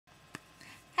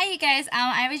Hi you guys,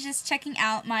 I was just checking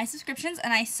out my subscriptions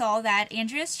and I saw that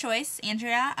Andrea's Choice,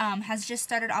 Andrea, has just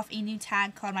started off a new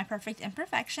tag called My Perfect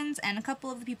Imperfections, and a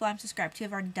couple of the people I'm subscribed to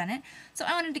have already done it. So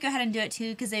I wanted to go ahead and do it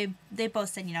too because they both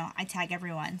said, you know, I tag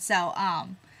everyone. So,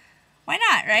 why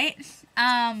not, right?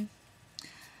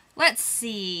 Let's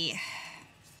see.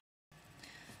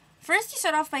 First, you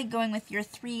start off by going with your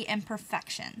 3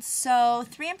 imperfections. So,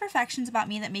 3 imperfections about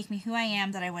me that make me who I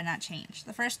am that I would not change.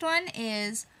 The first one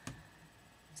is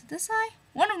it this eye?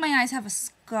 One of my eyes have a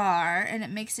scar, and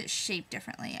it makes it shaped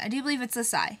differently. I do believe it's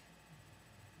this eye.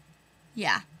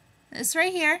 Yeah. This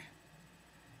right here.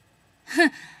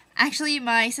 Actually,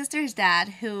 my sister's dad,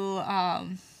 who,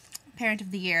 parent of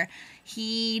the year,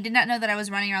 he did not know that I was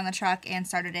running around the truck and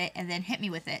started it and then hit me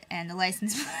with it, and the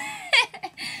license plate...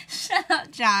 Shut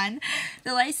up, John.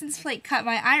 The license plate cut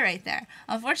my eye right there.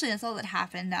 Unfortunately, that's all that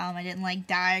happened. I didn't, like,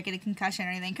 die or get a concussion or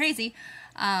anything crazy.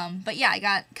 But yeah, I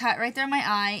got cut right there in my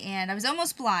eye, and I was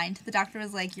almost blind. The doctor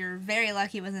was like, you're very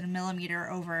lucky it wasn't a millimeter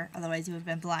over, otherwise you would have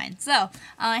been blind. So,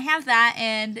 I have that,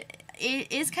 and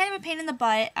it is kind of a pain in the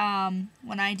butt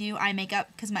when I do eye makeup,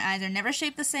 because my eyes are never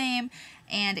shaped the same,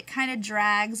 and it kind of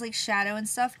drags, like, shadow and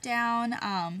stuff down,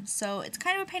 so it's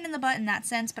kind of a pain in the butt in that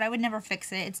sense, but I would never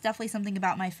fix it. It's definitely something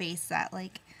about my face that,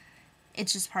 like,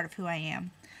 it's just part of who I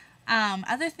am.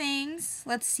 Other things,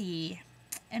 let's see,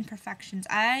 imperfections.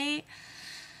 I've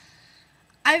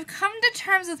come to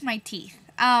terms with my teeth.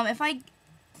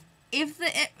 If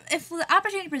the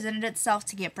opportunity presented itself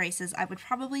to get braces, I would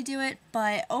probably do it,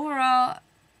 but overall,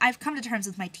 I've come to terms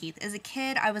with my teeth. As a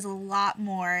kid, I was a lot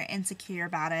more insecure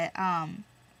about it, and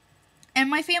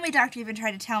my family doctor even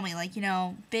tried to tell me, like, you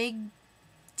know, big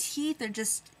teeth are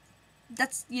just,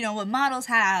 that's, you know, what models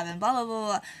have, and blah, blah, blah,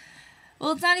 blah.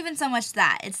 Well, it's not even so much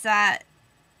that. It's that,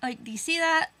 like, do you see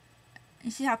that? You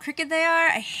see how crooked they are?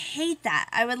 I hate that.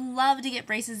 I would love to get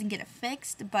braces and get it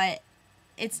fixed, but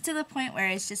it's to the point where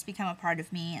it's just become a part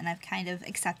of me, and I've kind of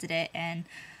accepted it and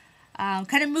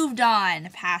kind of moved on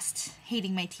past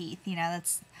hating my teeth. You know, I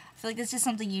feel like it's just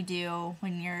something you do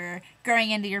when you're growing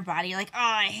into your body. You're like, oh,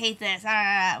 I hate this.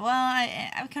 Well,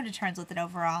 I've come to terms with it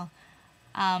overall.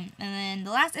 And then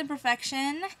the last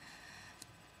imperfection,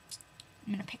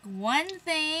 I'm going to pick one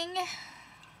thing.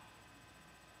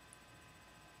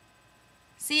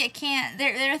 See, it can't,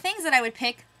 there are things that I would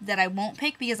pick that I won't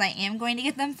pick because I am going to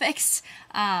get them fixed.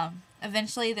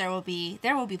 Eventually there will be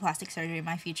plastic surgery in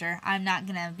my future. I'm not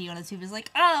going to be one of those people who's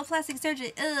like, oh, plastic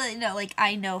surgery, no, like,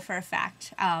 I know for a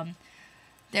fact.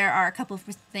 There are a couple of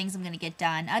things I'm going to get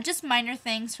done. Just minor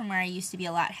things from where I used to be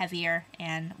a lot heavier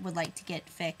and would like to get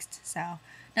fixed. So,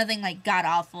 nothing like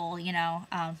god-awful, you know,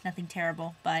 nothing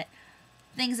terrible, but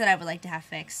things that I would like to have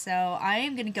fixed. So, I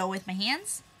am going to go with my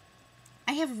hands.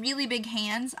 I have really big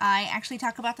hands. I actually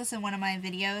talk about this in one of my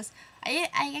videos. I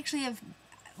actually have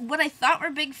what I thought were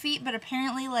big feet, but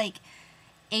apparently like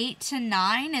 8 to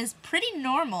 9 is pretty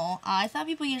normal. I thought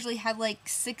people usually had like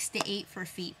 6 to 8 for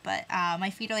feet, but my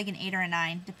feet are like an 8 or a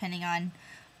 9 depending on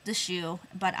the shoe.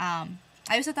 But I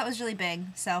always thought that was really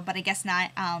big, so, but I guess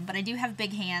not. But I do have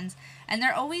big hands, and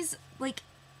they're always like,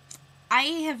 I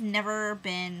have never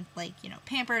been like, you know,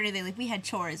 pampered or anything. Like, we had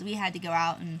chores. We had to go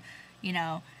out and, you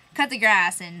know, cut the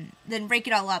grass and then break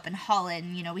it all up and haul it,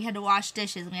 and, you know, we had to wash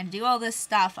dishes and we had to do all this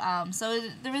stuff, so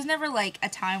there was never like a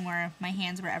time where my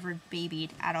hands were ever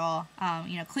babied at all.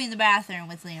 You know, clean the bathroom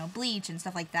with, you know, bleach and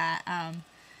stuff like that, and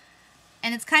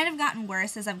it's kind of gotten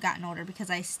worse as I've gotten older because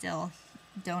I still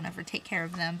don't ever take care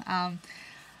of them,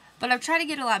 but I've tried to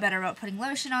get a lot better about putting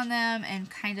lotion on them and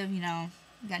kind of, you know,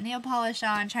 got nail polish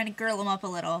on, trying to girl them up a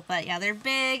little. But yeah, they're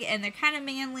big and they're kind of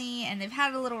manly and they've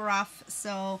had a little rough,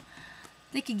 so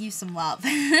they could use some love.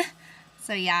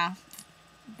 So yeah,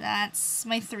 that's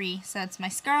my 3. So it's my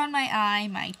scar on my eye,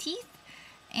 my teeth,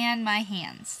 and my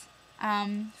hands.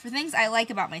 For things I like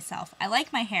about myself, I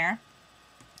like my hair.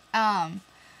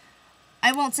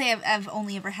 I won't say I've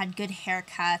only ever had good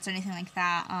haircuts or anything like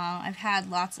that. I've had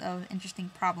lots of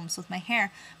interesting problems with my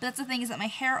hair, but that's the thing, is that my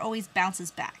hair always bounces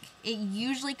back. It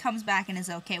usually comes back and is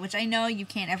okay, which I know you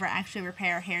can't ever actually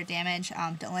repair hair damage.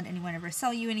 Don't let anyone ever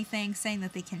sell you anything saying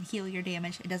that they can heal your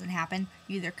damage. It doesn't happen.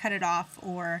 You either cut it off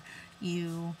or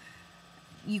you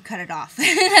cut it off.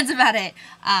 That's about it.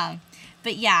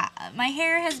 But yeah, my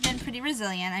hair has been pretty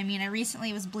resilient. I mean, I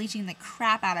recently was bleaching the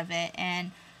crap out of it,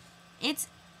 and it's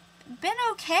been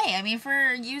okay. I mean,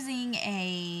 for using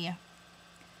the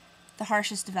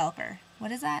harshest developer.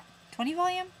 What is that? 20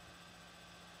 volume?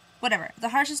 Whatever. The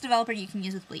harshest developer you can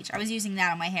use with bleach. I was using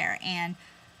that on my hair, and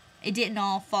it didn't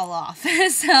all fall off.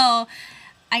 So,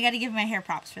 I gotta give my hair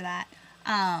props for that.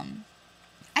 I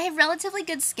have relatively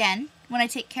good skin. when I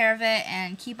take care of it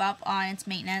and keep up on its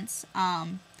maintenance.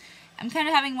 I'm kind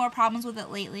of having more problems with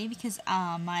it lately because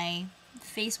my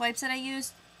face wipes that I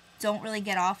use don't really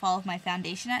get off all of my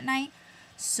foundation at night.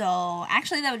 So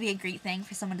actually that would be a great thing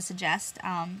for someone to suggest,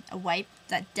 a wipe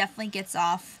that definitely gets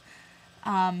off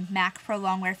MAC Pro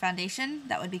Longwear foundation.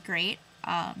 That would be great.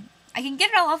 I can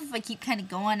get it all off if I keep kind of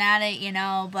going at it, you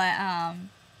know, but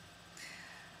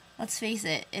let's face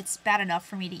it, it's bad enough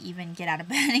for me to even get out of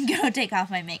bed and go take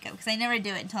off my makeup, because I never do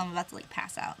it until I'm about to like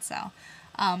pass out. So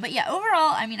but yeah,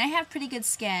 overall, I mean, I have pretty good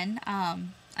skin.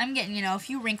 I'm getting, you know, a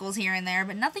few wrinkles here and there,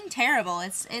 but nothing terrible.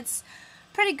 It's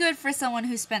pretty good for someone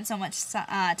who spent so much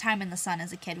time in the sun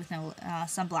as a kid with no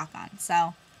sunblock on.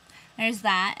 So there's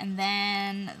that. And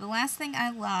then the last thing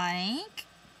I like,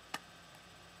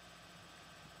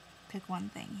 pick one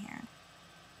thing here.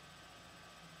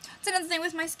 It's another thing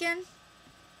with my skin.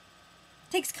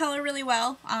 Takes color really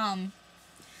well.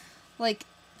 Like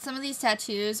some of these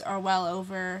tattoos are well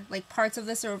over, like parts of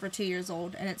this are over 2 years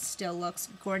old, and it still looks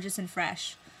gorgeous and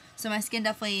fresh. So my skin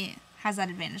definitely has that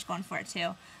advantage going for it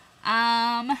too.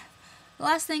 The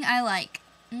last thing I like,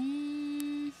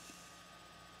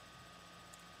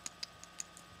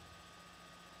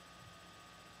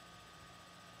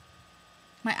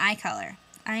 my eye color.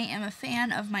 I am a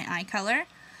fan of my eye color.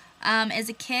 As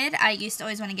a kid, I used to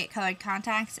always want to get colored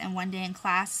contacts, and one day in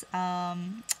class, a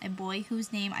boy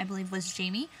whose name I believe was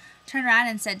Jamie turned around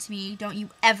and said to me, "Don't you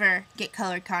ever get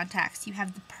colored contacts. You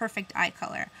have the perfect eye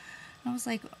color." And I was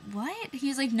like, "What?" He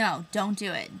was like, "No, don't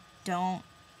do it. Don't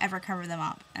ever cover them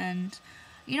up." And,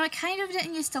 you know, I kind of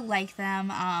didn't used to like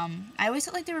them. I always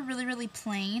felt like they were really, really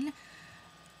plain.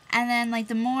 And then, like,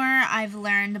 the more I've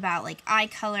learned about, like, eye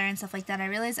color and stuff like that, I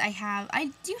realize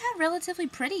I do have relatively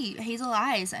pretty hazel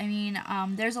eyes. I mean,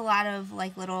 there's a lot of,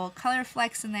 like, little color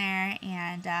flecks in there,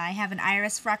 and I have an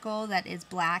iris freckle that is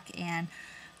black, and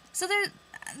so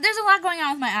there's a lot going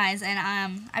on with my eyes, and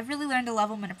I've really learned to love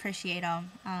them and appreciate them.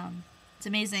 It's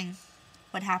amazing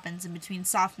what happens in between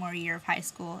sophomore year of high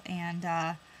school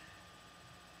and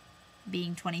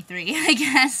being 23, I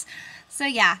guess. So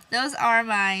yeah, those are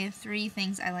my 3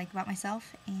 things I like about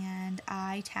myself, and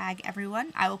I tag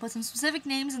everyone. I will put some specific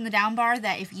names in the down bar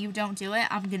that if you don't do it,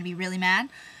 I'm going to be really mad.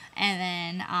 And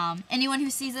then anyone who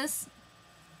sees this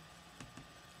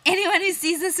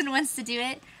and wants to do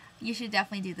it, you should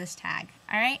definitely do this tag.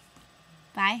 Alright?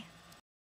 Bye.